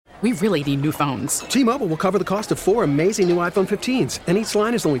We really need new phones. T-Mobile will cover the cost of 4 amazing new iPhone 15s, and each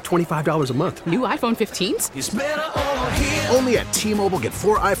line is only $25 a month. New iPhone 15s? It's better over here. Only at T-Mobile, get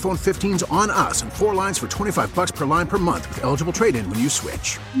 4 iPhone 15s on us and 4 lines for $25 per line per month with eligible trade-in when you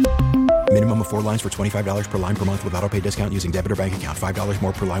switch. Minimum of 4 lines for $25 per line per month with autopay discount using debit or bank account. $5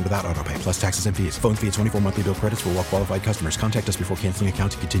 more per line without autopay, plus taxes and fees. Phone fee at 24 monthly bill credits for well-qualified customers. Contact us before canceling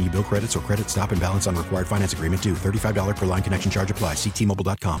account to continue bill credits or credit stop and balance on required finance agreement due. $35 per line connection charge applies. See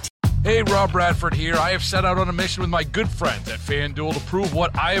T-Mobile.com. Hey, Rob Bradford here. I have set out on a mission with my good friends at FanDuel to prove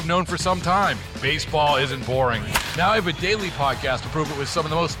what I have known for some time. Baseball isn't boring. Now I have a daily podcast to prove it with some of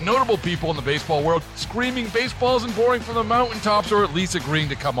the most notable people in the baseball world, screaming baseball isn't boring from the mountaintops, or at least agreeing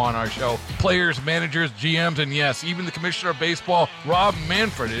to come on our show. Players, managers, GMs, and yes, even the commissioner of baseball, Rob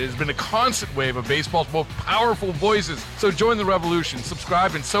Manfred. It has been a constant wave of baseball's most powerful voices. So join the revolution.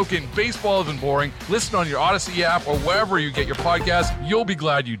 Subscribe and soak in Baseball Isn't Boring. Listen on your Odyssey app or wherever you get your podcasts. You'll be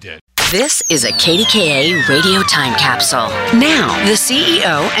glad you did. This is a KDKA radio time capsule. Now, the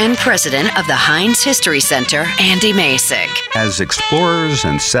CEO and president of the Heinz History Center, Andy Masek. As explorers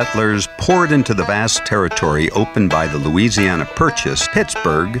and settlers poured into the vast territory opened by the Louisiana Purchase,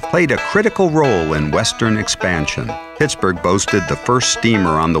 Pittsburgh played a critical role in Western expansion. Pittsburgh boasted the first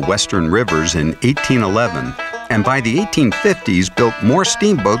steamer on the Western rivers in 1811, and by the 1850s built more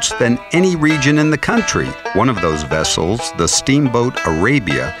steamboats than any region in the country. One of those vessels, the steamboat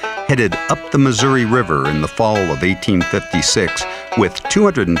Arabia, headed up the Missouri River in the fall of 1856 with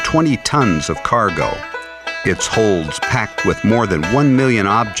 220 tons of cargo. Its holds packed with more than 1 million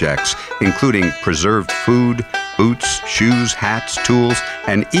objects, including preserved food, boots, shoes, hats, tools,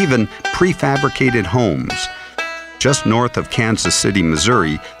 and even prefabricated homes. Just north of Kansas City,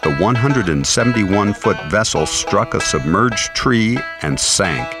 Missouri, the 171-foot vessel struck a submerged tree and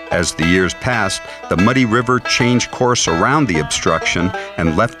sank. As the years passed, the muddy river changed course around the obstruction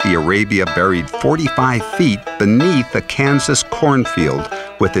and left the Arabia buried 45 feet beneath a Kansas cornfield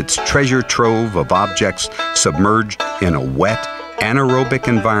with its treasure trove of objects submerged in a wet, anaerobic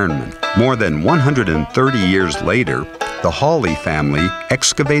environment. More than 130 years later, the Hawley family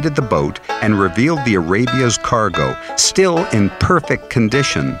excavated the boat and revealed the Arabia's cargo, still in perfect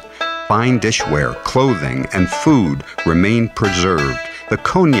condition. Fine dishware, clothing, and food remained preserved, the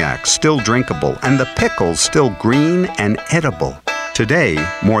cognac still drinkable, and the pickles still green and edible. Today,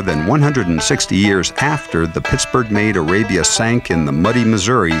 more than 160 years after the Pittsburgh-made Arabia sank in the muddy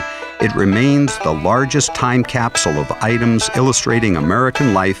Missouri, it remains the largest time capsule of items illustrating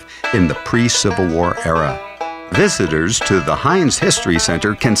American life in the pre-Civil War era. Visitors to the Heinz History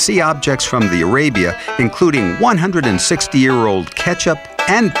Center can see objects from the Arabia, including 160-year-old ketchup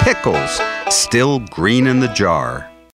and pickles, still green in the jar.